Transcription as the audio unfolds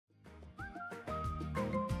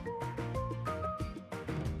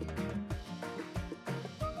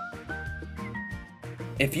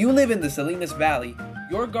If you live in the Salinas Valley,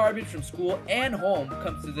 your garbage from school and home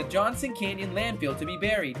comes to the Johnson Canyon Landfill to be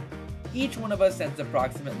buried. Each one of us sends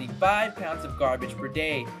approximately 5 pounds of garbage per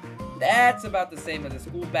day. That's about the same as a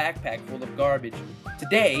school backpack full of garbage.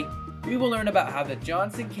 Today, we will learn about how the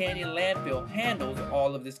Johnson Canyon Landfill handles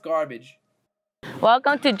all of this garbage.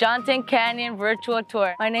 Welcome to Johnson Canyon Virtual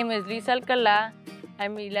Tour. My name is Lisa Alcala.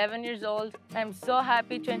 I'm 11 years old. I'm so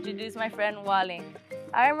happy to introduce my friend Wally.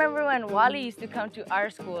 I remember when Wally used to come to our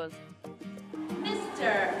schools.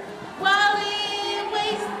 Mr. Wally,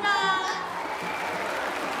 waste not!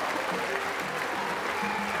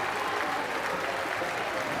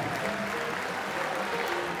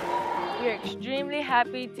 We are extremely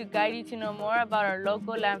happy to guide you to know more about our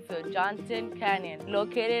local landfill, Johnson Canyon,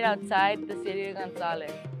 located outside the city of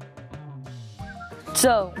Gonzales.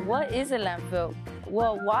 So, what is a landfill?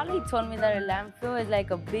 Well, Wally told me that a landfill is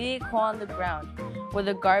like a big hole in the ground where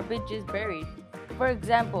the garbage is buried. For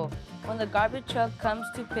example, when the garbage truck comes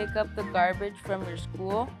to pick up the garbage from your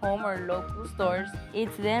school, home, or local stores,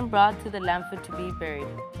 it's then brought to the landfill to be buried.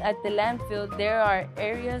 At the landfill, there are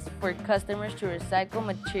areas for customers to recycle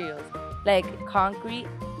materials like concrete,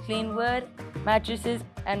 clean wood, mattresses,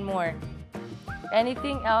 and more.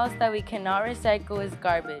 Anything else that we cannot recycle is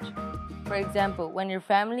garbage. For example, when your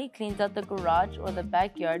family cleans out the garage or the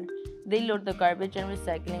backyard, they load the garbage and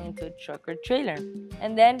recycling into a truck or trailer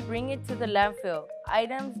and then bring it to the landfill.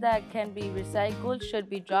 Items that can be recycled should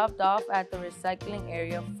be dropped off at the recycling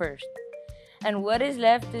area first. And what is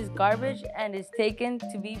left is garbage and is taken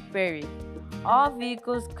to be buried. All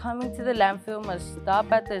vehicles coming to the landfill must stop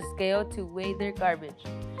at the scale to weigh their garbage.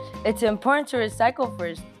 It's important to recycle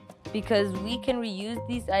first, because we can reuse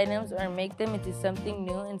these items or make them into something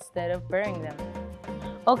new instead of burying them.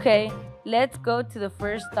 Okay, let's go to the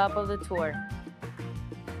first stop of the tour.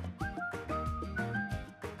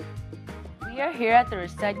 We are here at the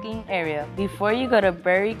recycling area. Before you go to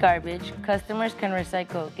bury garbage, customers can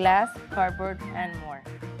recycle glass, cardboard, and more.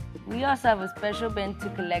 We also have a special bin to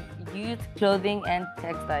collect used clothing and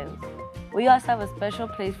textiles. We also have a special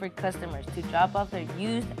place for customers to drop off their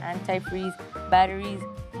used antifreeze, batteries,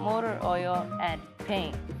 motor oil, and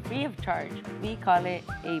paint, free of charge. We call it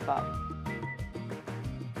ABOB.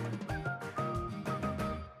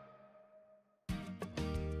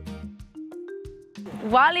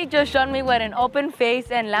 Wally just showed me what an open face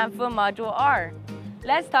and landfill module are.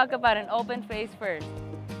 Let's talk about an open face first.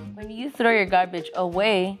 When you throw your garbage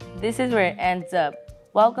away, this is where it ends up.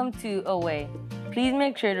 Welcome to Away. Please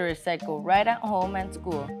make sure to recycle right at home and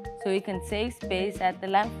school so you can save space at the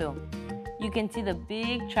landfill. You can see the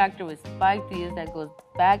big tractor with spiked wheels that goes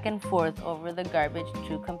back and forth over the garbage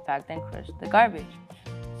to compact and crush the garbage,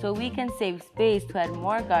 so we can save space to add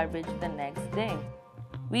more garbage the next day.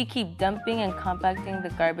 We keep dumping and compacting the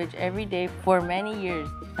garbage every day for many years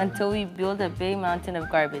until we build a big mountain of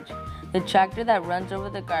garbage. The tractor that runs over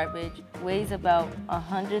the garbage weighs about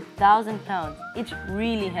 100,000 pounds. It's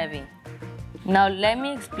really heavy. Now let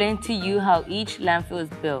me explain to you how each landfill is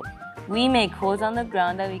built. We make holes on the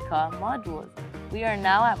ground that we call modules. We are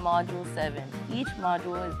now at module 7. Each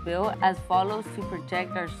module is built as follows to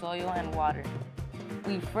protect our soil and water.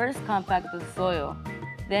 We first compact the soil.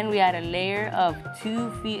 Then we add a layer of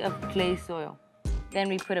 2 feet of clay soil. Then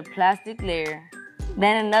we put a plastic layer.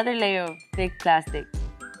 Then another layer of thick plastic.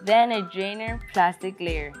 Then a drainer plastic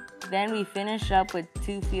layer. Then we finish up with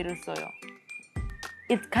 2 feet of soil.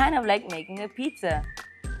 It's kind of like making a pizza.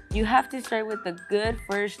 You have to start with a good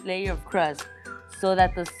first layer of crust so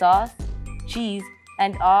that the sauce, cheese,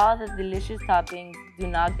 and all the delicious toppings do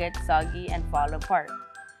not get soggy and fall apart.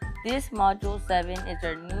 This module 7 is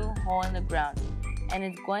our new hole in the ground, and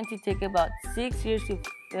it's going to take about 6 years to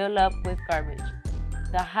fill up with garbage.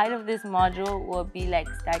 The height of this module will be like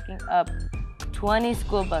stacking up 20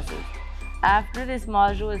 school buses. After this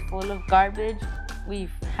module is full of garbage, we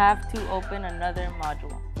have to open another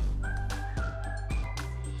module.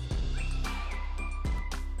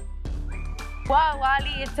 Wow,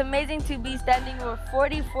 Wally, it's amazing to be standing over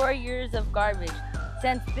 44 years of garbage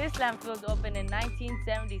since this landfill was opened in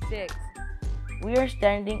 1976. We are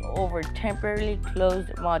standing over temporarily closed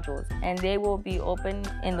modules, and they will be open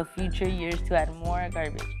in the future years to add more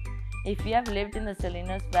garbage. If you have lived in the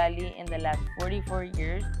Salinas Valley in the last 44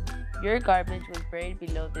 years, your garbage was buried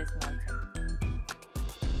below this mountain.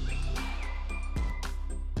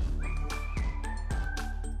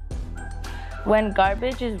 When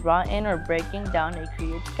garbage is rotten or breaking down, it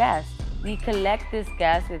creates gas. We collect this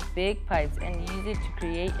gas with big pipes and use it to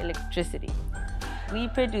create electricity. We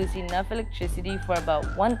produce enough electricity for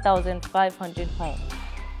about 1,500 homes.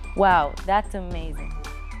 Wow, that's amazing.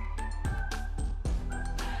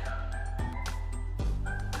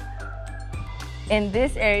 In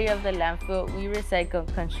this area of the landfill, we recycle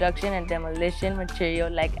construction and demolition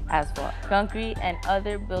material like asphalt, concrete, and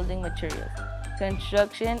other building materials.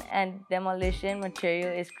 Construction and demolition material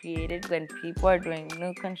is created when people are doing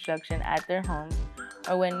new construction at their homes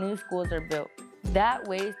or when new schools are built. That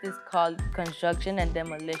waste is called construction and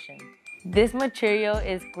demolition. This material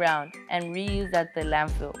is ground and reused at the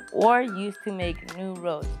landfill or used to make new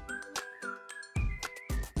roads.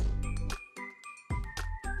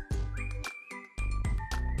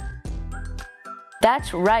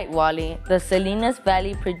 That's right, Wally. The Salinas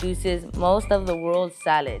Valley produces most of the world's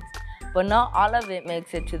salads, but not all of it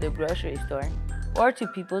makes it to the grocery store or to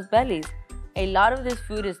people's bellies. A lot of this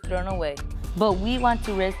food is thrown away, but we want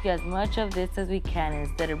to rescue as much of this as we can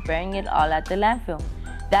instead of burying it all at the landfill.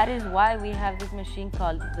 That is why we have this machine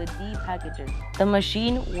called the depackager. The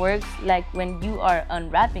machine works like when you are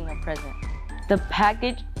unwrapping a present. The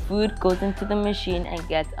packaged food goes into the machine and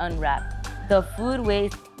gets unwrapped. The food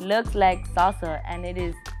waste looks like salsa and it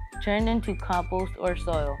is turned into compost or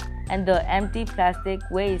soil. And the empty plastic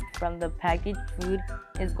waste from the packaged food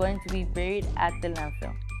is going to be buried at the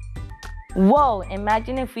landfill. Whoa!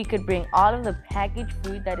 Imagine if we could bring all of the packaged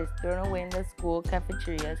food that is thrown away in the school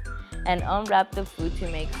cafeterias and unwrap the food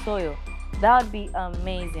to make soil. That would be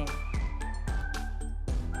amazing.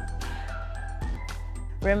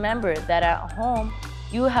 Remember that at home,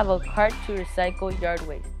 you have a cart to recycle yard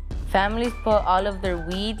waste. Families put all of their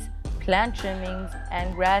weeds, plant trimmings,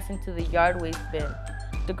 and grass into the yard waste bin.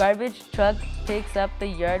 The garbage truck picks up the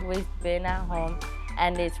yard waste bin at home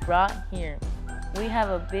and it's brought here. We have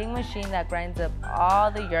a big machine that grinds up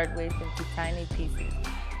all the yard waste into tiny pieces.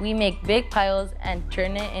 We make big piles and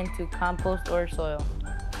turn it into compost or soil.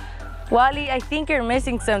 Wally, I think you're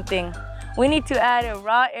missing something. We need to add a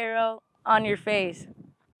raw arrow on your face.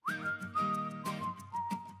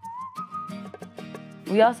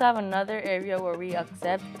 We also have another area where we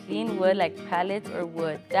accept clean wood like pallets or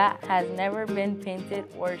wood that has never been painted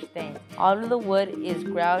or stained. All of the wood is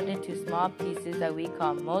ground into small pieces that we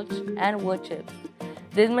call mulch and wood chips.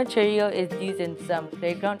 This material is used in some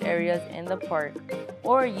playground areas in the park,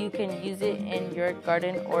 or you can use it in your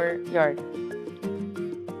garden or yard.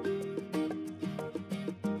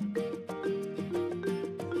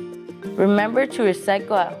 Remember to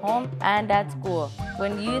recycle at home and at school.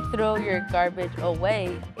 When you throw your garbage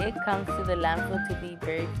away, it comes to the landfill to be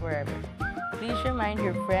buried forever. Please remind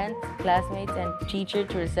your friends, classmates, and teachers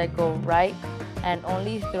to recycle right and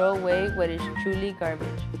only throw away what is truly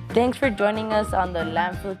garbage. Thanks for joining us on the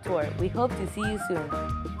landfill tour. We hope to see you soon.